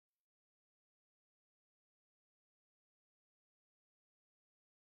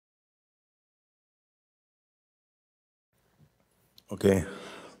Okay.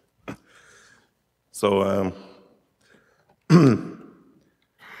 So,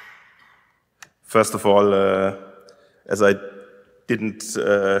 first of all, as I didn't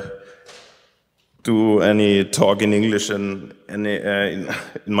do any talk in English in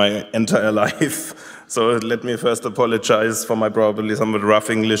my entire life, so let me first apologize for my probably somewhat rough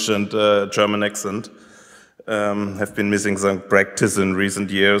English and German accent. Have been missing some practice in recent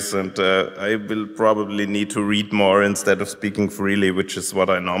years, and I will probably need to read more instead of speaking freely, which is what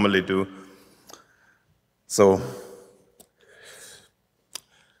I normally do. So,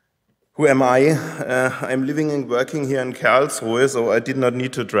 who am I? I'm living and working here in Karlsruhe, so I did not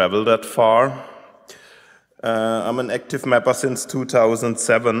need to travel that far. I'm an active mapper since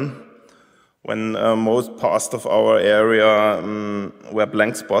 2007, when most parts of our area were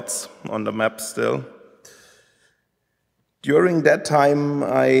blank spots on the map still. During that time,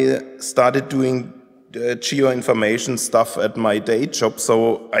 I started doing geoinformation stuff at my day job,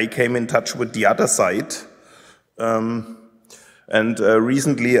 so I came in touch with the other side. And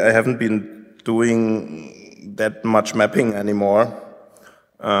recently, I haven't been doing that much mapping anymore.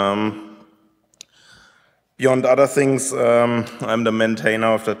 Beyond other things, I'm the maintainer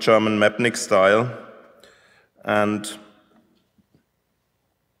of the German Mapnik style. And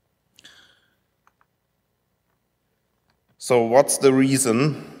so what's the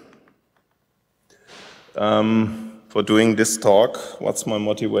reason for doing this talk? What's my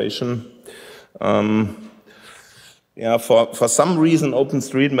motivation? Yeah, for some reason,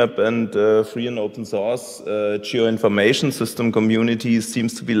 OpenStreetMap and free and open source geoinformation system community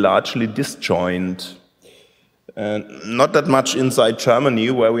seems to be largely disjoined. Not that much inside Germany,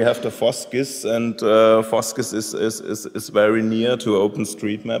 where we have the FOSSGIS, and FOSSGIS is very near to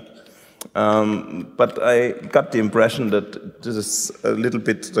OpenStreetMap. But I got the impression that this is a little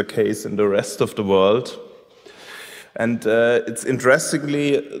bit the case in the rest of the world. And it's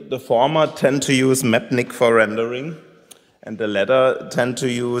interestingly, the former tend to use Mapnik for rendering, and the latter tend to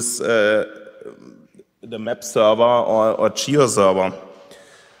use the Mapserver or Geoserver.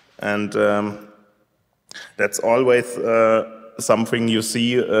 And that's always something you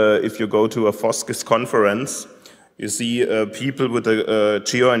see if you go to a FOSSGIS conference. You see people with a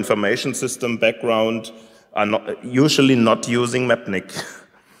geoinformation system background are usually not using Mapnik.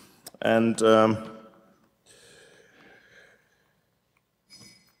 And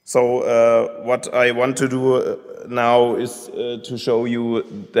so what I want to do now is to show you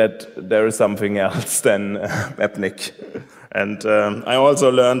that there is something else than Mapnik. And I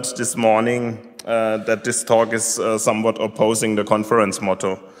also learned this morning that this talk is somewhat opposing the conference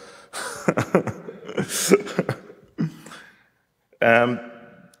motto.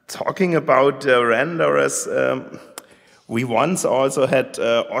 Talking about renderers, we once also had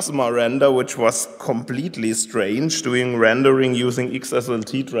Osma Render, which was completely strange, doing rendering using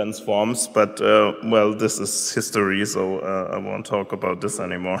XSLT transforms, but well, this is history, so I won't talk about this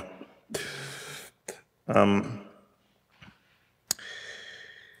anymore.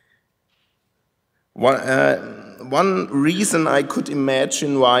 One reason I could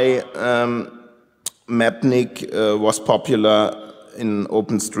imagine why Mapnik was popular in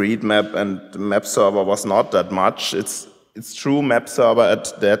OpenStreetMap and Mapserver was not that much. It's true, Mapserver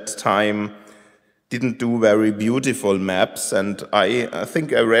at that time didn't do very beautiful maps, and I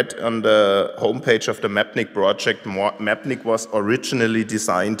think I read on the homepage of the Mapnik project, Mapnik was originally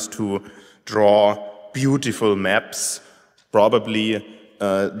designed to draw beautiful maps. Probably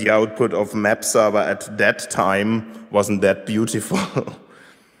the output of Mapserver at that time wasn't that beautiful.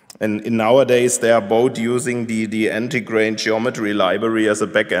 And nowadays, they are both using the anti-grain geometry library as a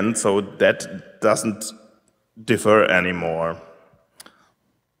backend, so that doesn't differ anymore.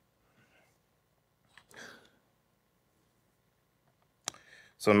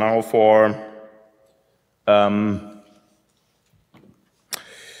 So now for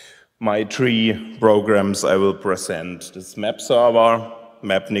my three programs I will present. This Mapserver,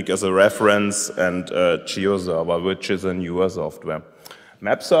 Mapnik as a reference, and Geoserver, which is a newer software.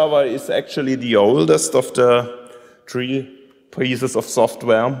 Mapserver is actually the oldest of the three pieces of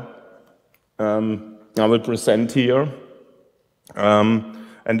software I will present here.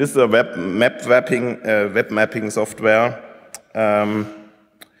 And this is a web mapping software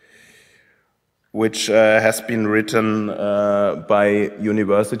which has been written by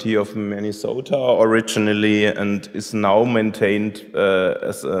University of Minnesota originally and is now maintained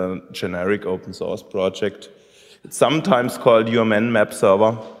as a generic open source project. It's sometimes called UMN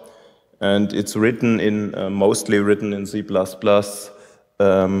Mapserver, and it's written in mostly written in C++.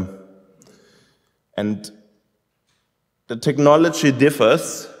 And the technology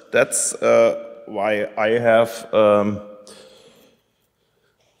differs. That's why I have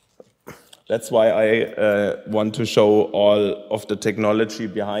That's why I want to show all of the technology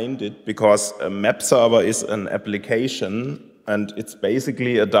behind it, because a Mapserver is an application, and it's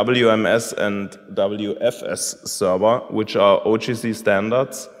basically a WMS and WFS server, which are OGC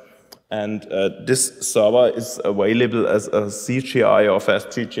standards. And this server is available as a CGI or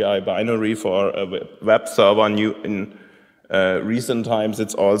FastGGI binary for a web server. In recent times,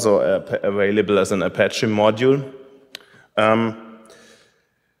 it's also available as an Apache module.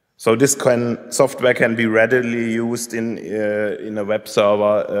 So this software can be readily used in a web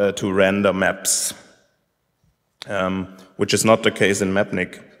server to render maps, which is not the case in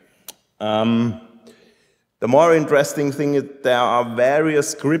Mapnik. The more interesting thing is there are various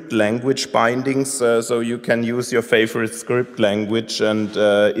script language bindings, so you can use your favorite script language and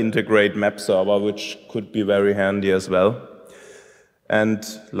integrate Mapserver, which could be very handy as well. And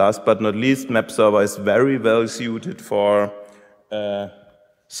last but not least, Mapserver is very well suited for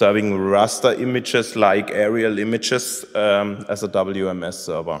serving raster images like aerial images as a WMS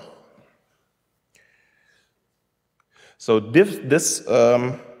server. So this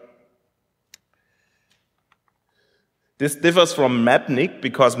differs from Mapnik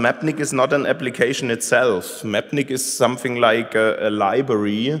because Mapnik is not an application itself. Mapnik is something like a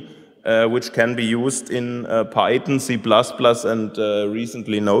library which can be used in Python, C++, and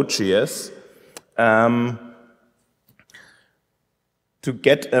recently Node.js. To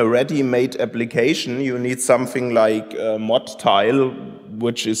get a ready-made application, you need something like modtile,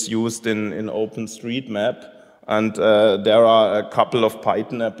 which is used in OpenStreetMap. And there are a couple of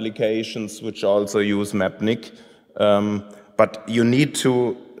Python applications which also use Mapnik. But you need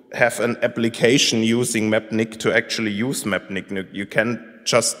to have an application using Mapnik to actually use Mapnik. You can't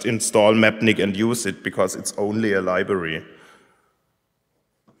just install Mapnik and use it because it's only a library.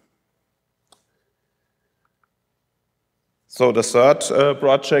 So the third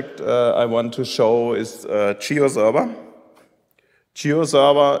project I want to show is Geoserver.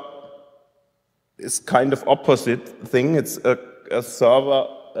 Geoserver is kind of opposite thing. It's a server,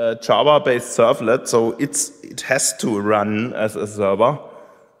 Java-based servlet, so it has to run as a server.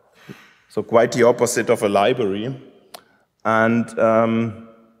 So quite the opposite of a library. And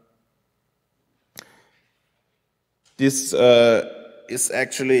this is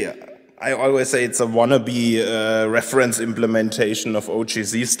actually, I always say it's a wannabe reference implementation of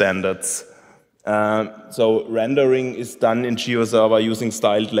OGC standards. So rendering is done in Geoserver using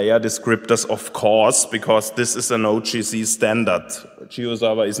styled layer descriptors, of course, because this is an OGC standard.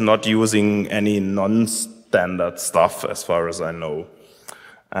 Geoserver is not using any non-standard stuff, as far as I know.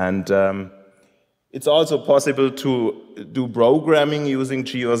 And it's also possible to do programming using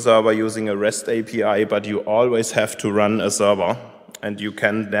Geoserver using a REST API, but you always have to run a server. And you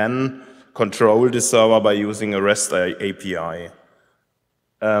can then control the server by using a REST API.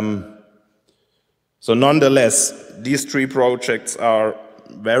 So nonetheless, these three projects are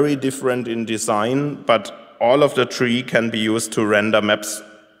very different in design, but all of the three can be used to render maps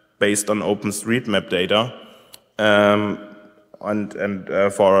based on OpenStreetMap data and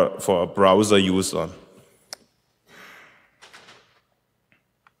for a browser user.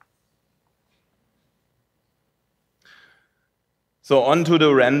 So on to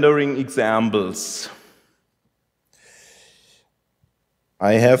the rendering examples.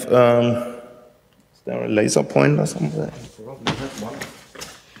 I have, is there a laser pointer somewhere? I probably have one.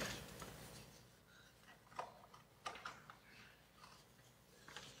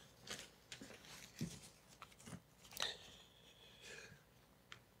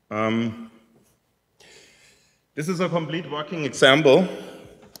 This is a complete working example,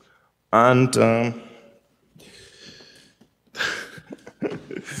 and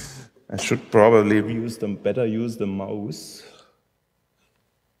I should probably better use the mouse.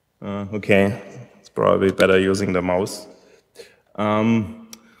 Okay, it's probably better using the mouse.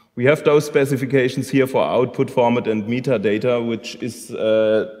 We have those specifications here for output format and metadata, which is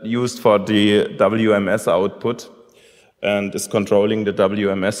used for the WMS output and is controlling the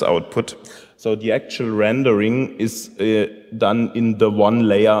WMS output. So the actual rendering is done in the one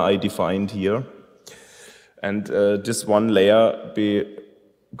layer I defined here. And this one layer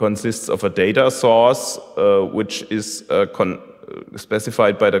consists of a data source, which is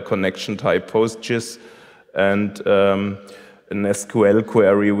specified by the connection type PostGIS, and an SQL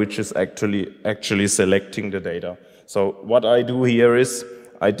query, which is actually selecting the data. So what I do here is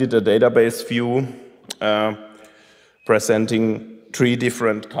I did a database view presenting three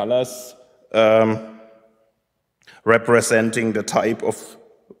different colors, representing the type of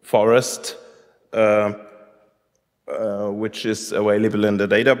forest which is available in the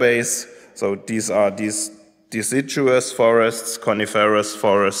database. So these are these deciduous forests, coniferous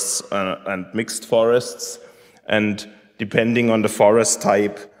forests, and mixed forests. And depending on the forest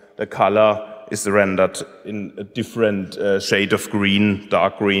type, the color is rendered in a different shade of green,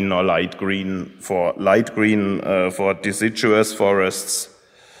 dark green or light green for deciduous forests,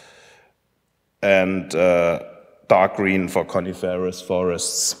 and dark green for coniferous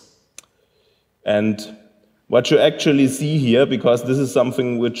forests. And what you actually see here, because this is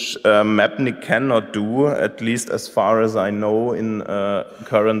something which Mapnik cannot do, at least as far as I know in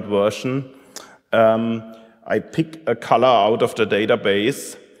current version, I pick a color out of the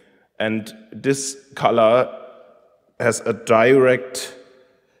database, and this color is a direct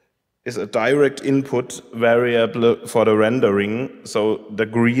input variable for the rendering. So the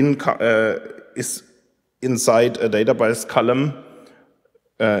green is inside a database column,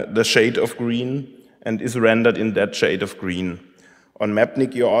 the shade of green, and is rendered in that shade of green. On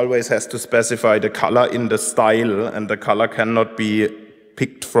Mapnik, you always have to specify the color in the style, and the color cannot be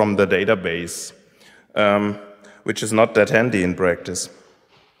picked from the database, which is not that handy in practice.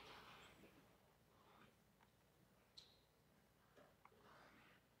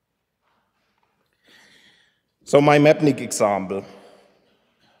 So my Mapnik example.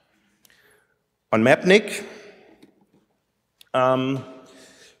 On Mapnik,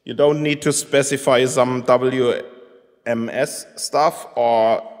 you don't need to specify some WMS stuff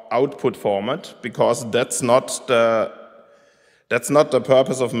or output format, because that's not the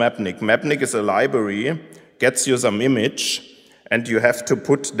purpose of Mapnik. Mapnik is a library, gets you some image, and you have to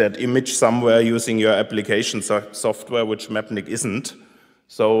put that image somewhere using your application software, which Mapnik isn't.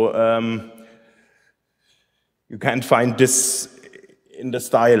 So you can't find this in the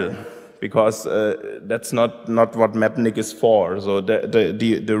style, because that's not what Mapnik is for. So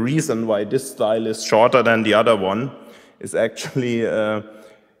the reason why this style is shorter than the other one is actually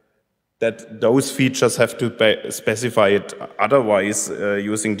that those features have to be specified otherwise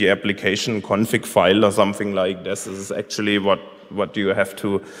using the application config file or something like this. This is actually what you have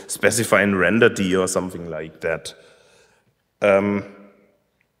to specify in render.d or something like that.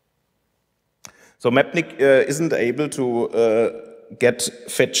 So Mapnik isn't able to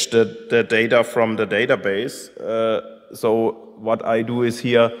fetch the data from the database. So what I do is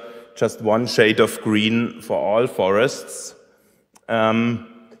here just one shade of green for all forests. In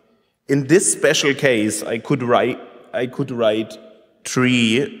this special case, I could write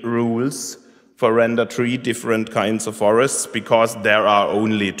 3 rules for render 3 different kinds of forests, because there are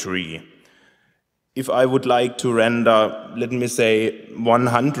only 3. If I would like to render, let me say,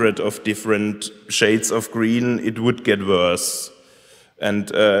 100 of different shades of green, it would get worse. And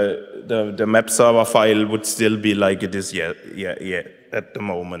the map server file would still be like it is at the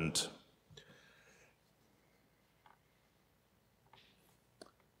moment.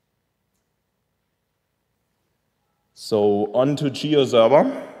 So on to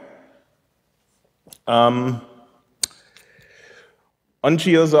Geoserver. On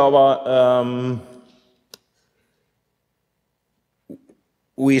Geoserver,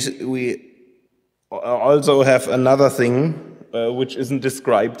 we also have another thing which isn't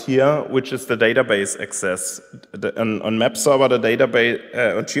described here, which is the database access. On Mapserver, the database,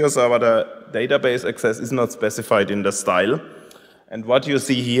 on Geoserver, the database access is not specified in the style. And what you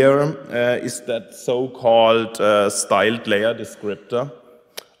see here is that so-called styled layer descriptor,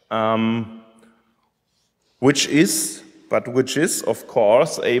 which is, of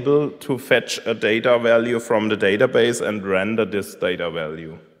course, able to fetch a data value from the database and render this data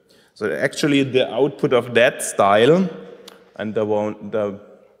value. So actually, the output of that style and the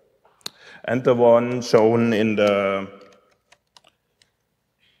one shown in the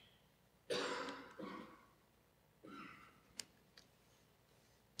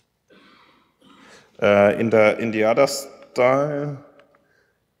other style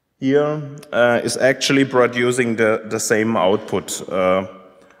here is actually producing the same output.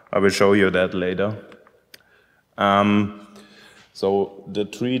 I will show you that later. So the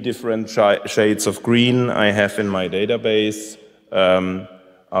 3 different shades of green I have in my database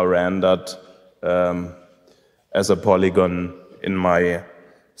are rendered as a polygon in my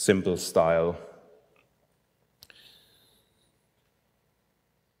simple style.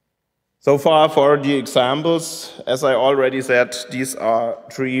 So far for the examples, as I already said, these are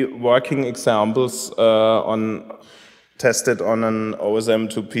 3 working examples tested on an OSM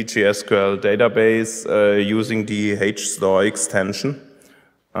to PGSQL database using the HStore extension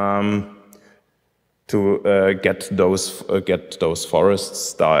to get those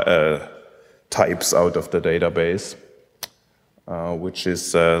forest types out of the database, which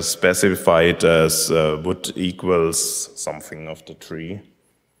is specified as wood equals something of the tree.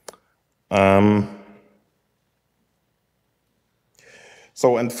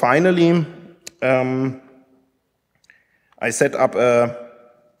 So, and finally, I set up a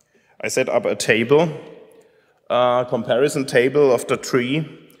table, comparison table of the tree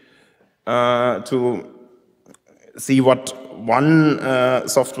to see what one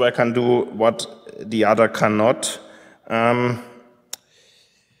software can do, what the other cannot.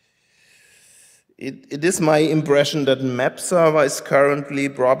 It is my impression that Mapserver is currently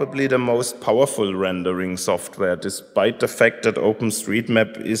probably the most powerful rendering software, despite the fact that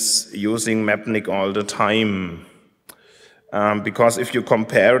OpenStreetMap is using Mapnik all the time. Because if you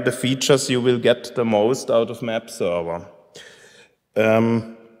compare the features, you will get the most out of Mapserver.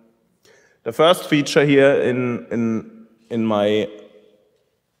 The first feature here in my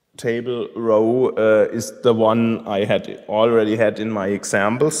table row is the one I already had in my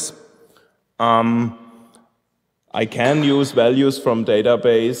examples. I can use values from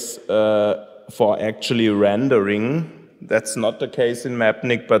database for actually rendering. That's not the case in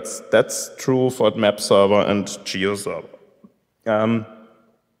Mapnik, but that's true for Mapserver and Geoserver.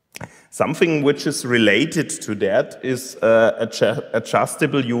 Something which is related to that is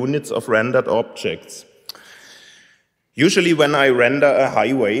adjustable units of rendered objects. Usually when I render a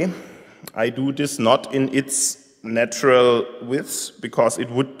highway, I do this not in its natural width, because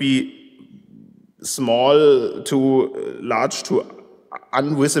it would be small to large to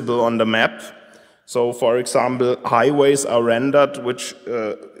invisible on the map. So, for example, highways are rendered, which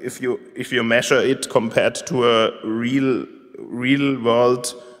if you measure it compared to a real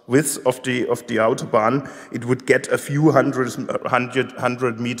world width of the autobahn, it would get a few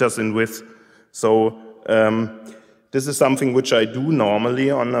hundred meters in width. So this is something which I do normally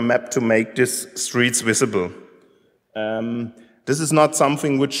on a map to make these streets visible. This is not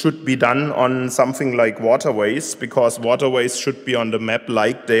something which should be done on something like waterways, because waterways should be on the map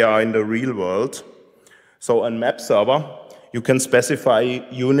like they are in the real world. So on Mapserver, you can specify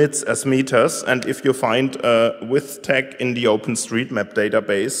units as meters, and if you find a width tag in the OpenStreetMap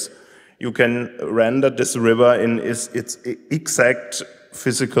database, you can render this river in its exact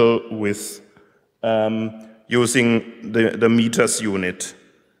physical width using the meters unit.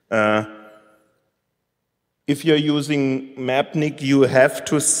 If you're using Mapnik, you have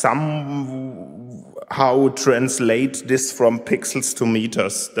to somehow translate this from pixels to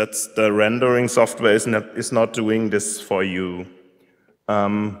meters. That's the rendering software is not doing this for you.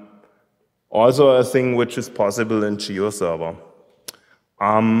 Also a thing which is possible in Geoserver.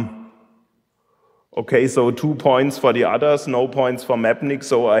 Okay, so 2 points for the others, no points for Mapnik,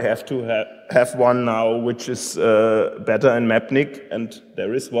 so I have to have one now which is better in Mapnik, and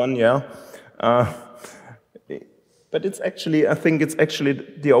there is one, yeah. But it's actually, I think it's actually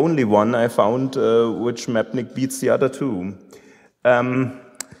the only one I found which Mapnik beats the other two.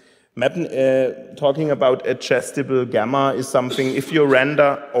 Talking about adjustable gamma is something, if you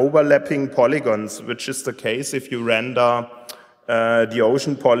render overlapping polygons, which is the case if you render the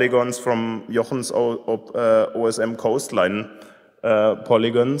ocean polygons from Jochen's OSM coastline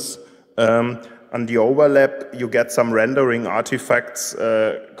polygons, on the overlap you get some rendering artifacts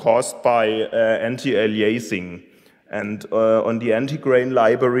caused by anti-aliasing. And on the anti-grain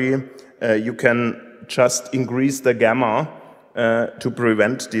library, you can just increase the gamma to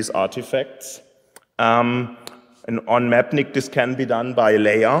prevent these artifacts. And on Mapnik, this can be done by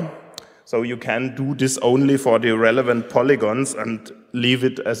layer. So you can do this only for the relevant polygons and leave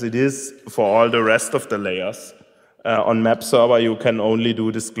it as it is for all the rest of the layers. On Mapserver, you can only do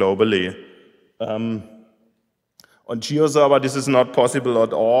this globally. On Geoserver, this is not possible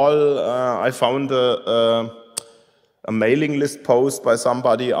at all. I found a mailing list post by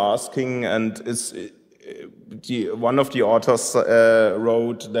somebody asking, and one of the authors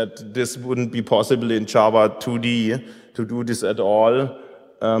wrote that this wouldn't be possible in Java 2D to do this at all.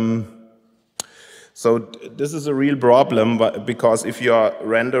 So this is a real problem, because if you are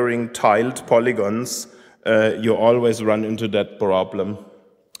rendering tiled polygons, you always run into that problem.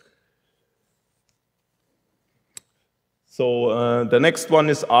 So the next one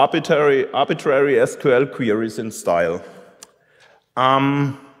is arbitrary SQL queries in style.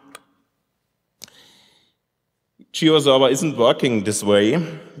 Geoserver isn't working this way,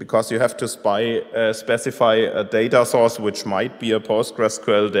 because you have to specify a data source, which might be a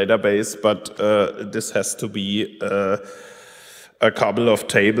PostgreSQL database, but this has to be a couple of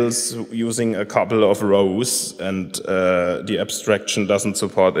tables using a couple of rows, and the abstraction doesn't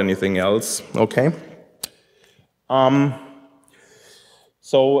support anything else. Okay.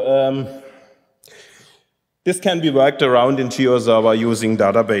 This can be worked around in Geoserver using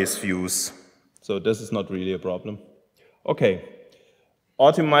database views. So this is not really a problem. Okay.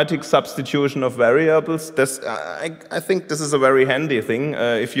 automatic substitution of variables. I think this is a very handy thing.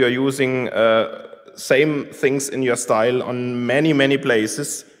 If you're using same things in your style on many, many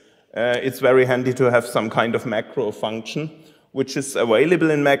places, it's very handy to have some kind of macro function, which is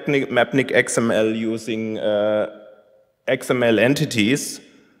available in Mapnik XML using XML entities,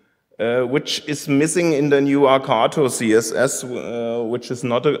 which is missing in the new Arcato CSS, which is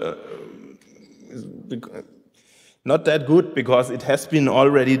not that good because it has been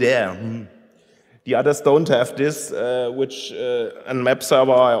already there. The others don't have this, which on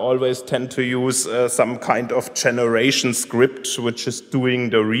Mapserver I always tend to use some kind of generation script, which is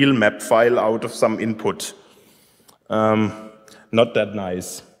doing the real map file out of some input. Not that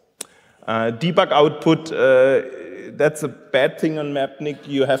nice. Debug output, that's a bad thing on Mapnik.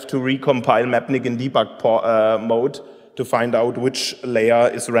 You have to recompile Mapnik in debug mode to find out which layer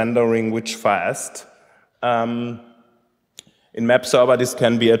is rendering which fast. In Mapserver, this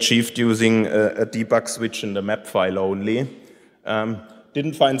can be achieved using a debug switch in the map file only.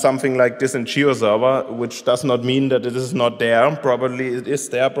 Didn't find something like this in Geoserver, which does not mean that it is not there. Probably it is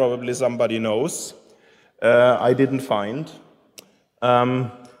there, probably somebody knows. I didn't find.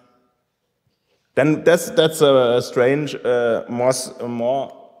 Then that's a strange, more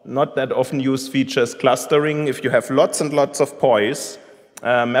not that often used feature is clustering. If you have lots and lots of poise,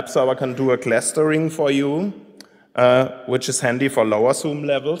 Mapserver can do a clustering for you, which is handy for lower zoom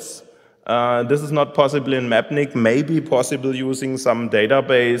levels. This is not possible in Mapnik, maybe possible using some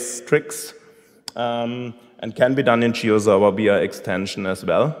database tricks, and can be done in Geoserver via extension as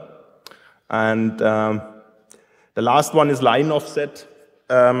well. And the last one is line offset.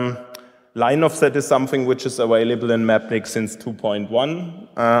 Line offset is something which is available in Mapnik since 2.1.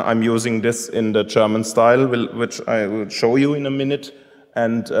 I'm using this in the German style, which I will show you in a minute,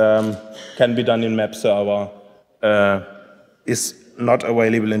 and can be done in Mapserver. Is not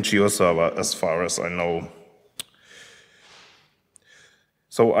available in Geoserver as far as I know.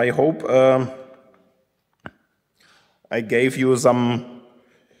 So I hope I gave you some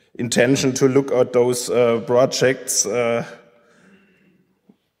intention to look at those projects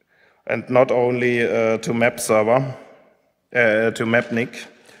and not only to Mapserver, to Mapnik.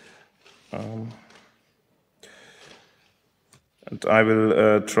 And I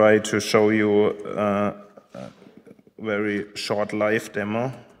will try to show you very short live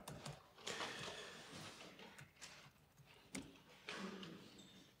demo.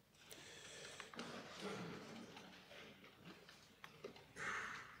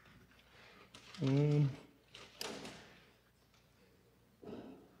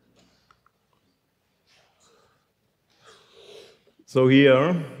 So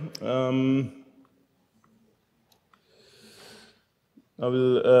here,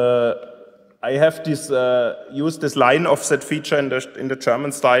 I have this used this line offset feature in the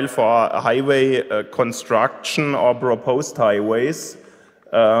German style for highway construction or proposed highways.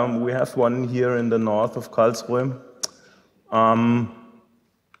 We have one here in the north of Karlsruhe.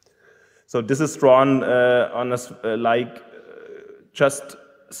 So this is drawn on just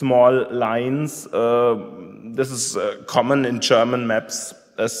small lines. This is common in German maps,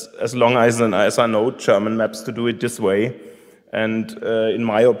 as long as I know German maps to do it this way. And in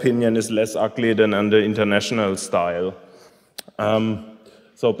my opinion, is less ugly than on the international style.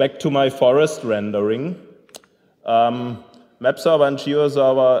 So back to my forest rendering. Mapserver and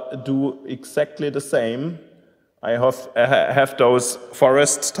Geoserver do exactly the same. I have those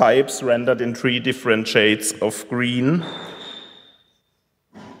forest types rendered in 3 different shades of green.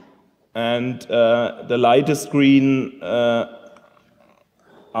 And the lightest green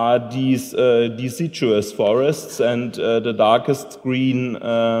are these deciduous forests, and the darkest green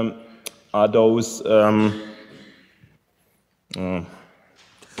are those,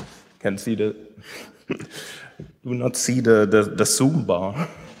 can see the, do not see the zoom bar.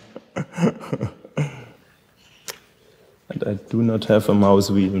 And I do not have a mouse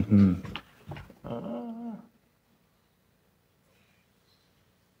wheel.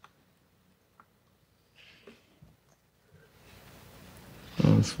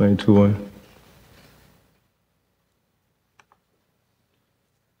 That's way too high.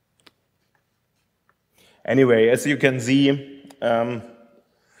 Anyway, as you can see,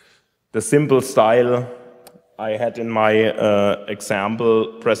 the simple style I had in my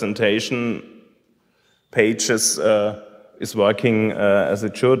example presentation pages is working as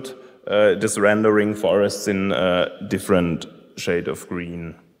it should. This rendering forests in different shade of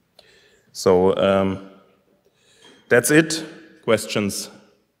green. So that's it. Questions?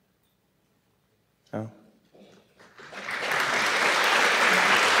 Yeah.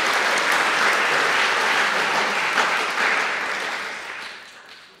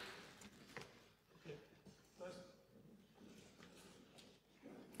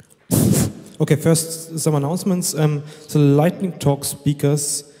 Okay, first some announcements. The Lightning Talk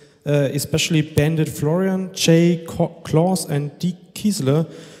speakers, especially Bandit Florian, Jay Klaus, and D. Kiesler,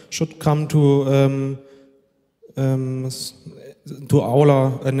 should come to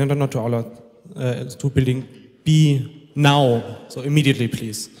Aula, no, not to Aula, to building B now. So immediately,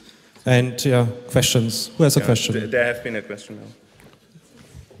 please. And yeah, questions. Who has a question? There have been a question now.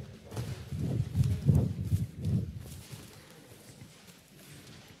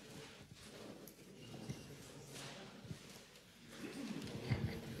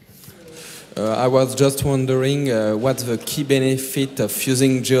 I was just wondering what's the key benefit of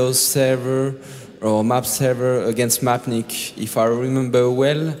using Geoserver or Mapserver against Mapnik. If I remember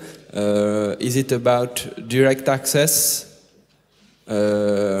well, is it about direct access?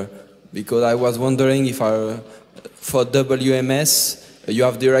 Because I was wondering if for WMS you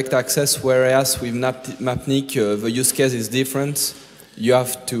have direct access, whereas with Mapnik the use case is different. You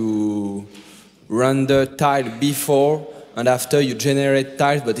have to render tile before and after you generate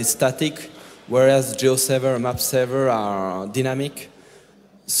tiles, but it's static. Whereas Geoserver and Mapserver are dynamic.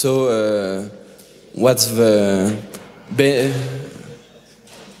 So what's the...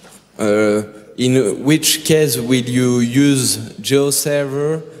 in which case will you use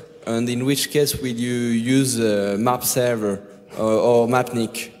Geoserver and in which case will you use Mapserver or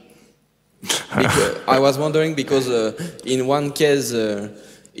Mapnik? I was wondering because in one case, in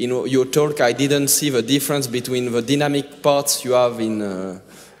your talk, I didn't see the difference between the dynamic parts you have in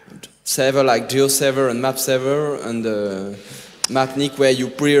server like Geoserver and Mapserver and Mapnik where you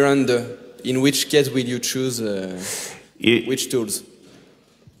pre-render. In which case will you choose which tools?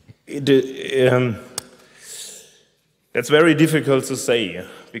 It's very difficult to say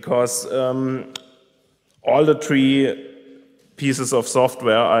because all the three pieces of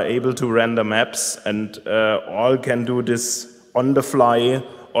software are able to render maps and all can do this on the fly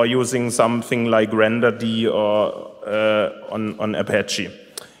or using something like RenderD or on Apache.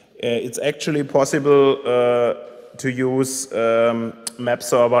 It's actually possible to use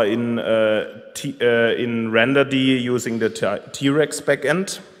Mapserver in RenderD using the T-Rex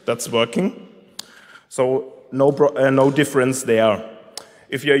backend. That's working. So no difference there.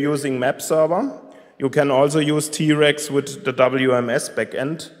 If you're using Mapserver, you can also use T-Rex with the WMS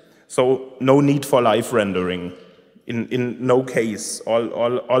backend. So no need for live rendering. In no case,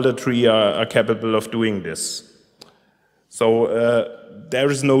 all the three are capable of doing this. So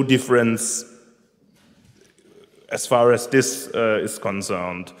there is no difference as far as this is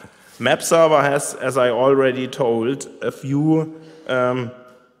concerned. Mapserver has, as I already told, a few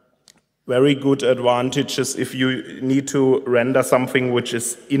very good advantages if you need to render something which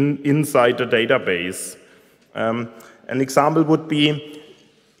is inside the database. An example would be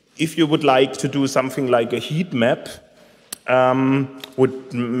if you would like to do something like a heat map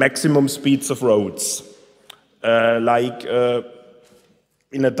with maximum speeds of roads, like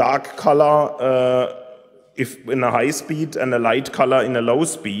in a dark color if in a high speed and a light color in a low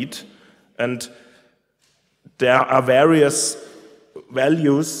speed, and there are various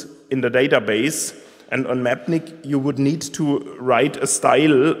values in the database, and on Mapnik you would need to write a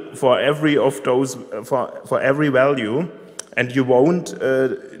style for every of those for every value, and you won't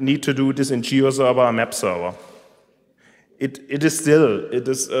need to do this in Geoserver or Mapserver. It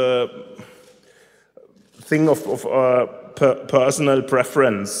is a thing of personal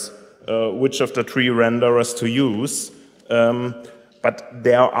preference, which of the three renderers to use. But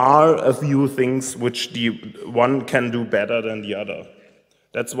there are a few things which the one can do better than the other.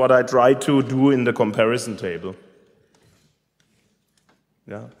 That's what I try to do in the comparison table.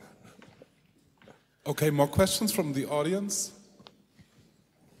 Yeah. Okay, more questions from the audience?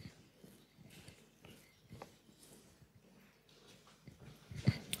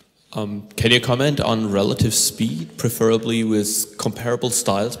 Can you comment on relative speed, preferably with comparable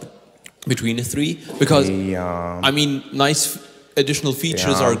styles between the three? Because, I mean, nice additional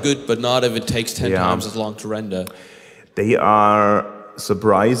features are good, but not if it takes 10 times as long to render. They are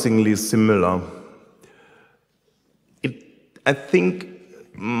surprisingly similar. I think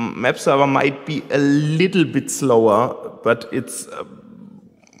Mapserver might be a little bit slower, but it's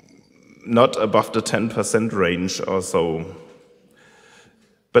not above the 10% range or so.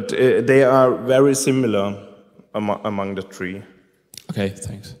 But they are very similar among the three. Okay,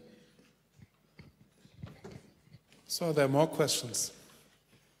 thanks. So are there more questions?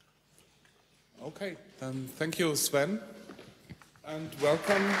 Okay, then thank you, Sven, and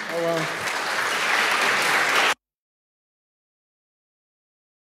welcome our